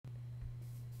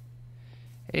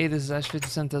Hey, this is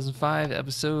Ash57005,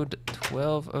 episode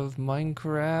 12 of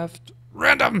Minecraft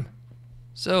RaNdoM!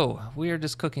 So, we are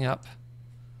just cooking up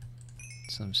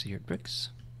some seared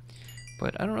bricks.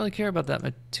 But I don't really care about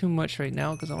that too much right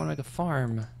now because I want to make a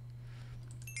farm.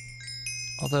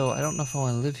 Although, I don't know if I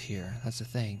want to live here. That's the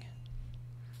thing.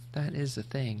 That is the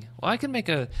thing. Well, I can make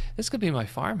this could be my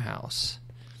farmhouse.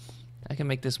 I can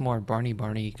make this more Barney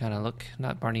kind of look.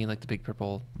 Not Barney like the big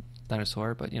purple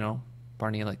dinosaur, but you know,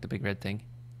 Barney like the big red thing.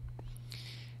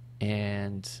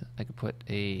 And I could put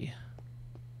a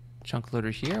chunk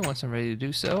loader here once I'm ready to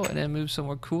do so, and then move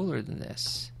somewhere cooler than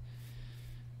this.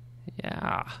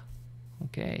 Yeah.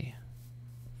 Okay.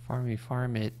 Farmy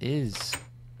farm it is.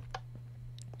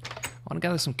 I want to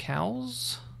gather some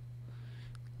cows.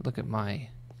 Look at my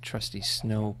trusty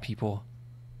snow people.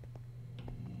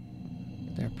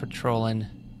 They're patrolling.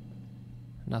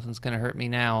 Nothing's gonna hurt me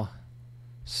now.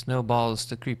 Snowballs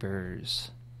to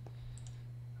creepers.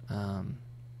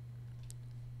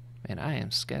 Man, I am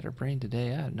scatterbrained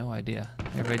today. I have no idea.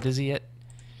 Everybody dizzy yet?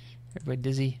 Everybody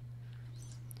dizzy?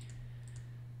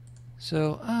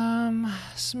 So,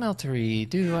 smeltery.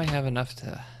 Do I have enough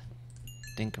to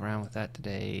dink around with that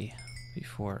today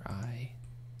before I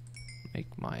make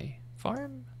my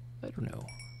farm? I don't know.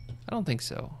 I don't think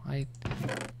so. I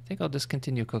think I'll just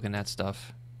continue cooking that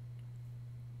stuff.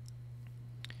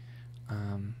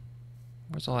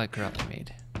 Where's all that grub I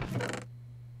made?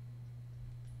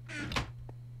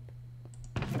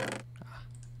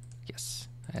 Yes,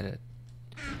 I had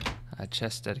a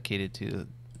chest dedicated to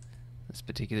this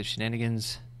particular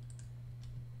shenanigans.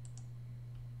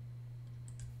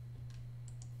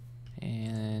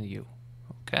 And you.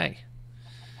 Okay.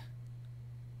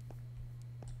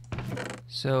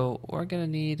 So we're gonna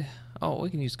need, oh, we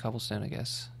can use cobblestone, I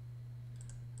guess.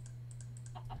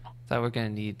 Thought we're gonna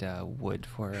need wood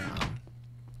for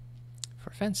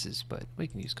fences, but we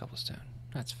can use cobblestone.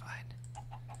 That's fine.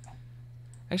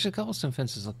 Actually, cobblestone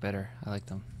fences look better. I like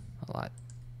them a lot.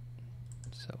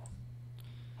 So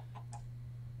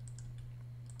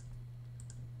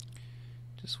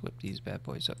just whip these bad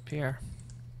boys up here.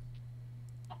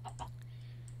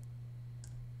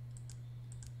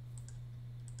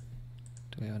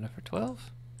 Do we have enough for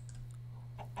 12?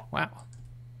 Wow.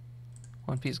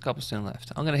 One piece of cobblestone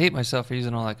left. I'm gonna hate myself for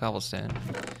using all that cobblestone.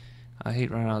 I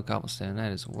hate running out of cobblestone.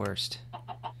 That is the worst.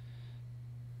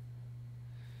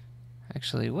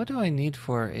 Actually, what do I need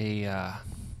for a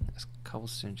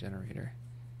cobblestone generator?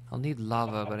 I'll need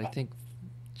lava, but I think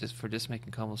just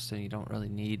making cobblestone, you don't really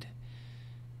need.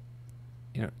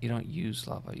 You don't use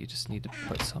lava. You just need to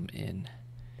put some in.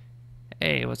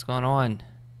 Hey, what's going on?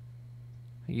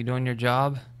 Are you doing your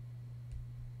job?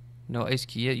 No ice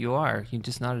cube yet. You are. You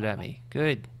just nodded at me.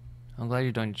 Good. I'm glad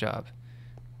you're doing your job.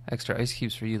 Extra ice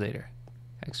cubes for you later.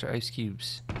 Extra ice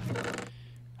cubes.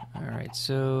 Alright,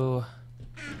 so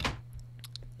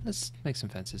let's make some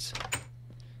fences.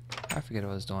 I forget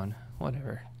what I was doing.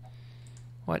 Whatever.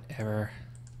 Whatever.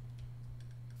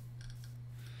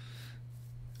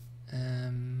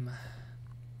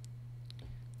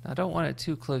 I don't want it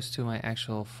too close to my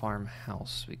actual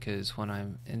farmhouse because when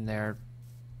I'm in there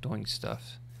doing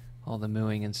stuff, all the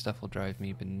mooing and stuff will drive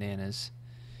me bananas.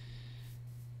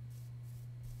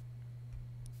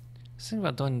 I was thinking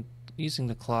about using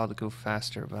the claw to go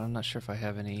faster, but I'm not sure if I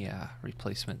have any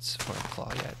replacements for the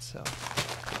claw yet, so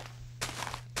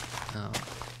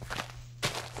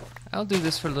I'll do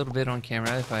this for a little bit on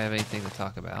camera if I have anything to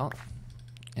talk about,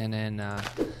 and then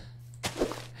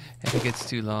if it gets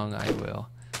too long, I will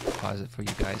pause it for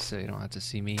you guys so you don't have to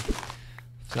see me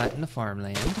flatten the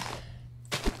farmland.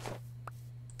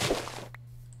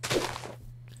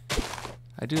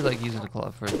 I do like using the claw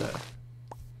for this.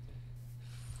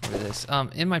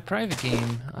 In my private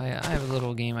game, I have a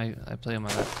little game I play on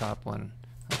my laptop when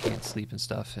I can't sleep and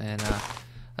stuff, and I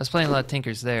was playing a lot of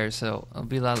Tinkers there, so it'll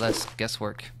be a lot less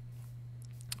guesswork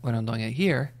when I'm doing it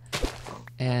here.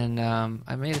 And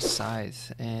I made a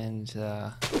scythe, and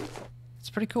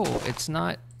it's pretty cool. It's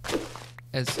not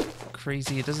as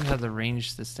crazy. It doesn't have the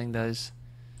range this thing does,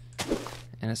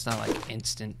 and it's not like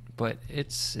instant, but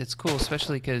it's cool,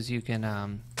 especially because you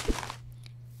can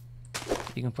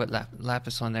put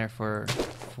lapis on there for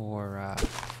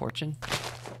fortune.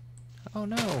 Oh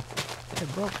no,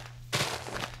 it broke.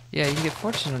 Yeah, you can get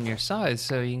fortune on your scythe,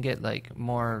 so you can get like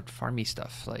more farmy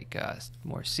stuff, like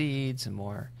more seeds and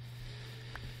more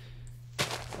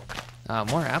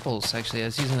apples. Actually, I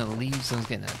was using the leaves. I was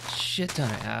getting a shit ton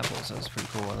of apples. That was pretty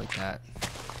cool. I like that.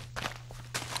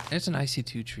 There's an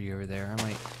IC2 tree over there. I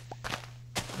might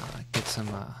get some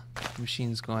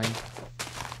machines going.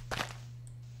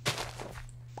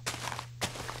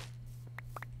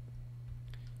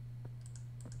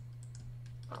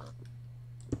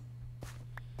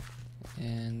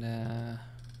 And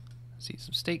let's eat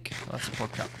some steak. Lots of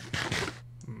pork chop.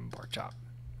 Pork chop.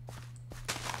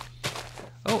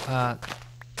 Oh,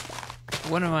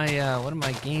 one of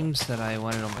my games that I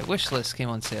wanted on my wish list came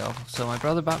on sale, so my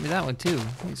brother bought me that one too.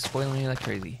 He's spoiling me like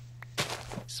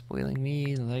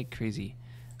crazy.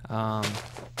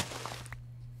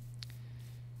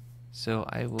 So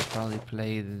I will probably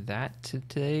play that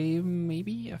today,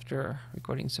 maybe after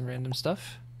recording some random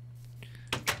stuff.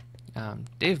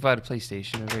 Dave bought a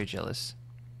PlayStation. I'm very jealous.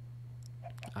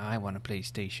 I want a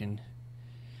PlayStation.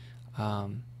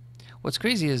 What's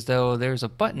crazy is, though, there's a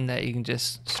button that you can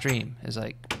just stream. It's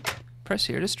like, press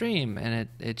here to stream, and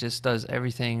it just does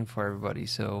everything for everybody.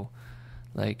 So,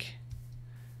 like,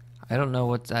 I don't know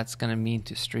what that's going to mean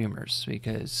to streamers,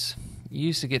 because you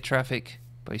used to get traffic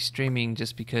by streaming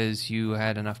just because you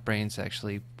had enough brains to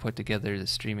actually put together the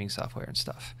streaming software and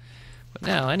stuff. But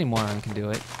now any moron can do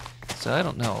it. So I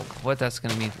don't know what that's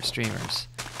going to mean for streamers,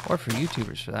 or for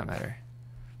YouTubers for that matter.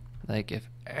 Like, if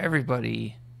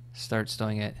everybody starts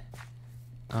doing it,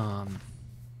 I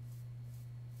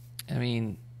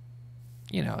mean,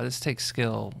 you know, this takes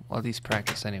skill, or at least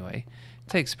practice anyway. It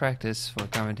takes practice for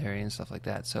commentary and stuff like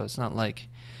that, so it's not like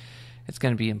it's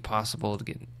going to be impossible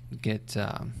to get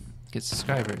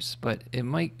subscribers, but it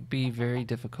might be very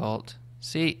difficult.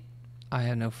 See, I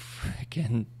have no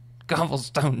freaking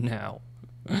cobblestone now.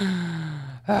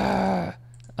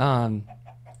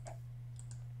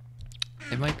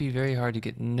 It might be very hard to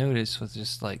get noticed with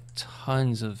just like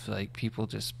tons of like people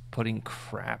just putting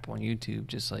crap on YouTube,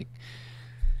 just like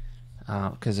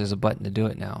because there's a button to do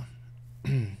it now.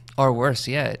 Or worse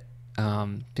yet,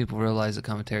 people realize the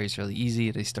commentary is really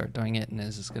easy, they start doing it, and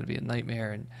this is going to be a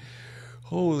nightmare, and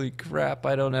holy crap,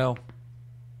 I don't know.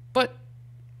 But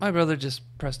my brother just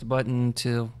pressed a button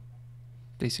to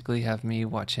basically have me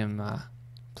watch him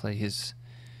play his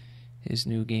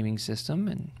new gaming system,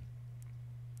 and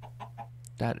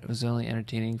that was only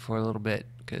entertaining for a little bit,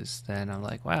 because then I'm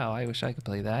like, wow, I wish I could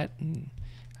play that, and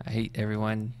I hate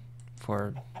everyone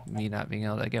for me not being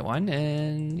able to get one,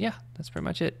 and yeah, that's pretty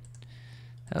much it.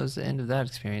 That was the end of that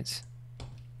experience.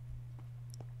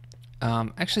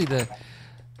 Actually, the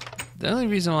only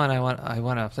reason why I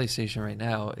want a PlayStation right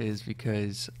now is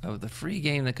because of the free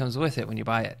game that comes with it when you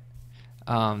buy it.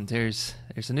 There's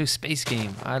a new space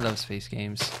game. I love space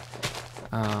games.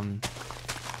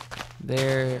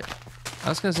 I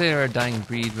was gonna say they're a dying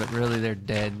breed, but really they're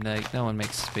dead. Like, no one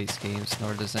makes space games,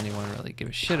 nor does anyone really give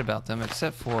a shit about them,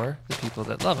 except for the people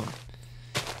that love them.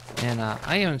 And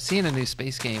I haven't seen a new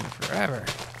space game forever.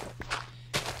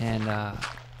 And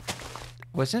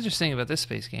what's interesting about this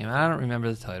space game, I don't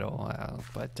remember the title,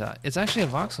 but it's actually a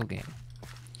voxel game.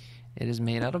 It is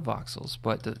made out of voxels,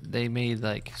 but they made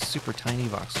like super tiny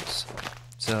voxels,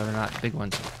 so they're not big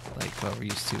ones like what we're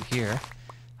used to here.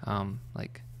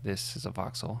 Like this is a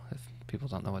voxel. If people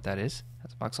don't know what that is,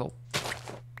 that's a voxel.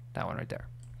 That one right there.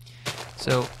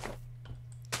 So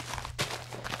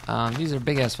these are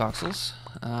big ass voxels,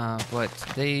 but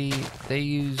they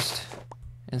used,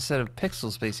 instead of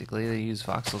pixels, basically, they use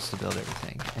voxels to build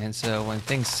everything. And so when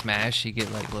things smash, you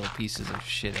get like little pieces of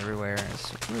shit everywhere, and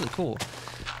it's really cool.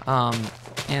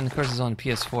 And of course it's on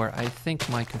PS4. I think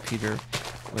my computer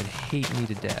would hate me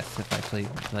to death if I played,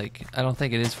 like, I don't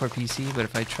think it is for PC, but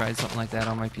if I tried something like that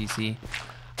on my PC,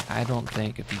 I don't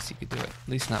think a PC could do it. At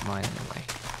least not mine anyway.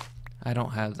 I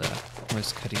don't have the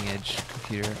most cutting edge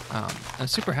computer. I'm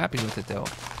super happy with it though.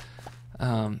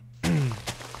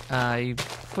 I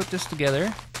put this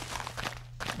together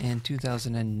in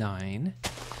 2009,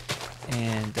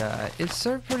 and it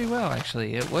served pretty well,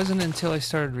 actually. It wasn't until I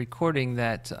started recording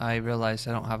that I realized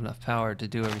I don't have enough power to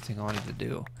do everything I wanted to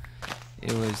do.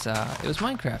 It was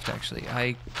MineCraft, actually.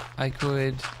 I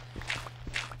could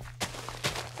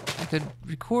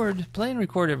play and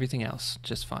record everything else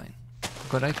just fine,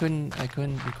 but I couldn't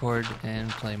record and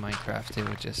play MineCraft. It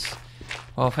would just,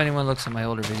 well, if anyone looks at my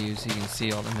older videos, you can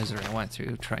see all the misery I went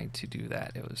through trying to do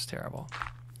that. It was terrible.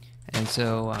 And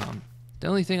so the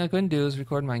only thing I couldn't do is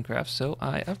record Minecraft, so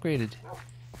I upgraded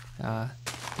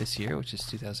this year, which is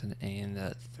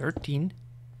 2013.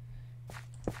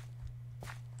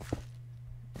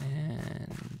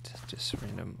 And just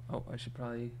random. Oh, I should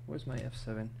probably. Where's my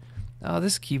F7? Oh,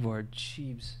 this keyboard.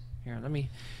 Jeebs. Here, let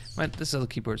me. This little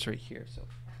keyboard's right here, so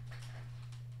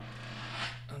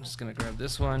I'm just gonna grab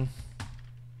this one.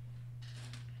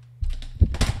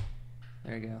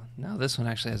 There you go. Now this one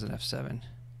actually has an F7.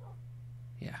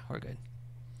 Yeah, we're good.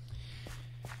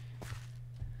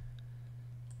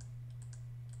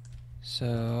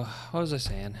 So, what was I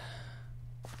saying?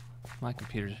 My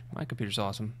computer's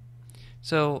awesome.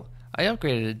 So, I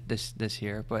upgraded this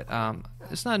year, but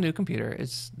it's not a new computer.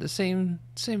 It's the same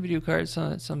video card,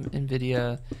 some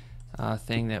NVIDIA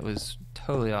thing that was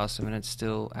totally awesome, and it's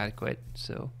still adequate.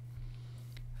 So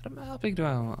how big do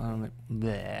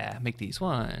I make these?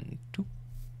 1, 2,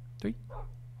 3,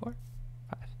 4,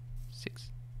 5, 6,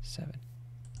 7,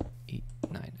 8,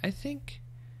 9. I think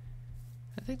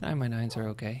 9 by 9s are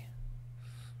okay.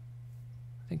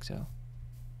 I think so.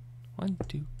 1,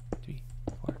 2, 3,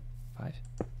 4, 5,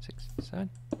 6, 7,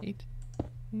 8,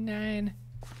 9.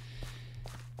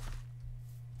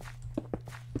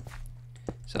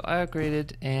 So I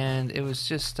upgraded, and it was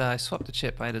just I swapped the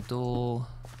chip. I had a dual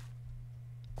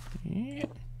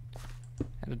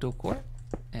core,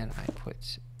 and I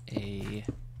put a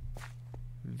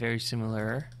very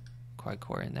similar quad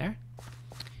core in there.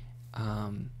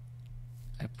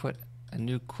 I put a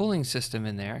new cooling system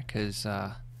in there because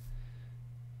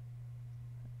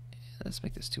let's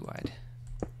make this too wide.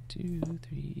 2,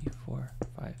 3, 4,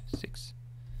 5, 6,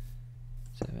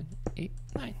 7, 8,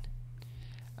 9.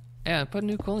 Yeah, I put a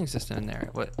new cooling system in there.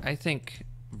 What I think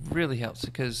really helps,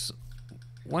 because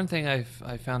one thing I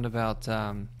found about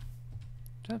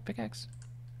pickaxe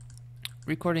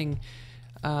recording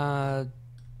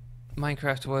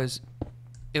Minecraft was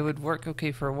it would work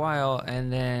okay for a while,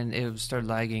 and then it would start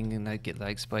lagging, and I'd get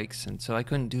lag spikes, and so I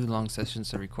couldn't do long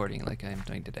sessions of recording like I'm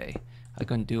doing today. I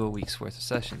couldn't do a week's worth of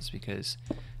sessions because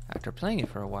after playing it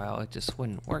for a while, it just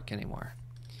wouldn't work anymore.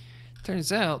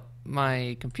 Turns out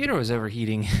my computer was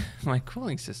overheating. My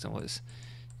cooling system was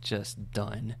just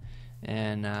done,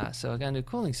 and so I got a new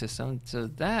cooling system. So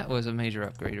that was a major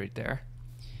upgrade right there.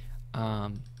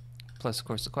 Plus, of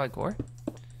course, the quad core,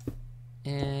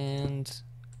 and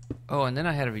then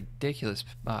I had a ridiculous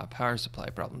power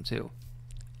supply problem too.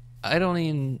 I don't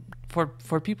even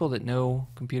for people that know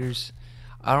computers,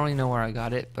 I don't even know where I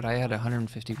got it, but I had a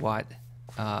 150 watt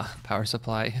power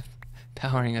supply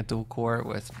powering a dual core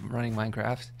with running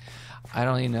Minecraft. I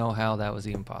don't even know how that was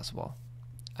even possible.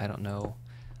 I don't know.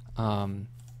 In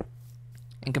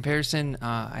comparison,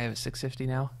 I have a 650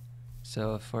 now.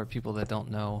 So for people that don't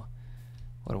know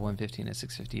what a 150 and a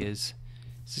 650 is,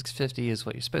 650 is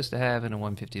what you're supposed to have, and a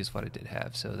 150 is what I did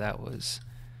have. So that was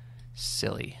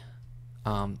silly.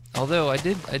 Although I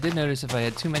did notice if I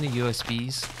had too many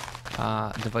USBs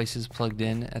devices plugged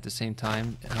in at the same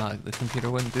time, the computer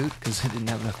wouldn't boot because it didn't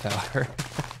have enough power.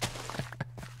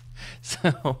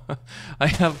 So I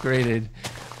upgraded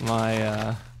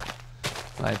my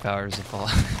my power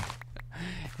supply,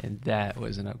 and that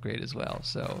was an upgrade as well.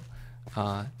 So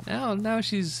now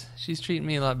she's treating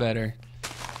me a lot better.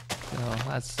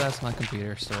 So that's my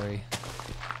computer story.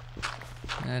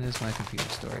 That is my computer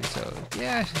story. So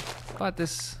yeah, bought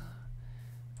this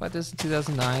in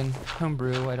 2009.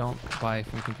 Homebrew. I don't buy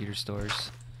from computer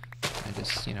stores. I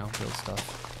just build stuff.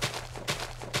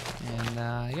 And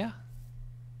yeah,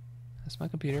 that's my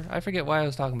computer. I forget why I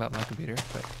was talking about my computer,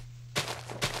 but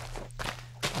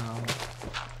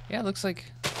yeah, it looks like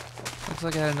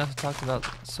I had enough to talk about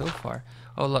so far.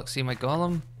 Oh look, see my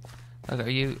golem. Look,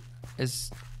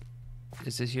 is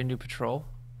this your new patrol?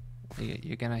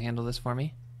 You're gonna handle this for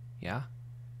me? Yeah?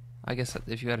 I guess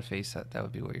if you had a face, that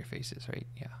would be where your face is, right?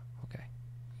 Yeah, okay.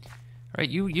 Alright,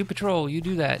 you patrol, you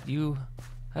do that.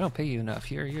 I don't pay you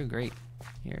enough. You're great.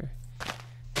 You're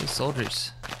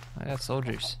soldiers. I got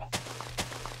soldiers.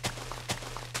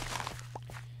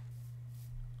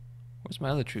 Where's my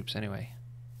other troops anyway?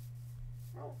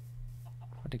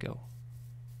 Where'd they go?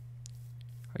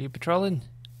 Are you patrolling?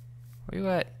 Where you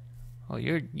at? Oh,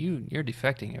 you're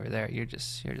defecting over there. You're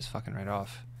just fucking right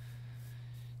off.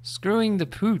 Screwing the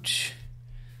pooch.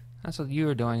 That's what you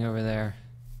were doing over there.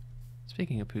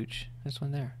 Speaking of pooch, there's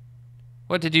one there.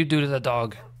 What did you do to the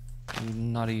dog? You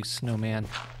naughty snowman.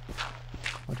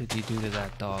 What did you do to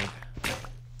that dog?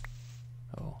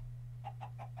 Oh.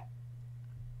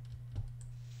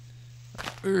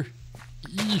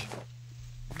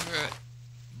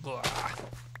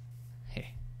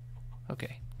 Hey.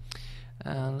 Okay.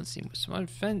 Let's see, what's my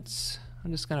fence? I'm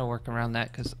just gonna work around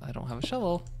that because I don't have a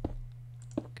shovel.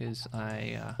 Because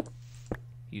I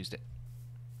used it.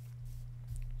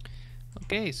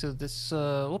 Okay, so this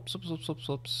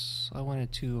whoops. I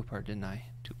wanted 2 apart, didn't I?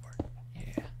 2 apart.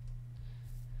 Yeah.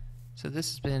 So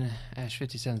this has been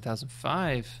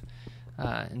Ash57005.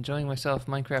 Enjoying myself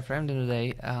Minecraft RaNdoM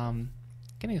today.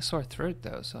 Getting a sore throat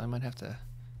though, so I might have to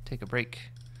take a break.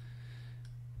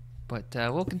 But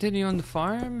we'll continue on the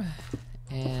farm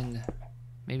and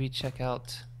maybe check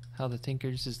out how the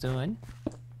Tinkers is doing.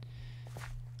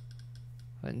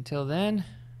 But until then,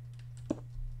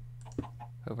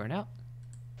 over and out.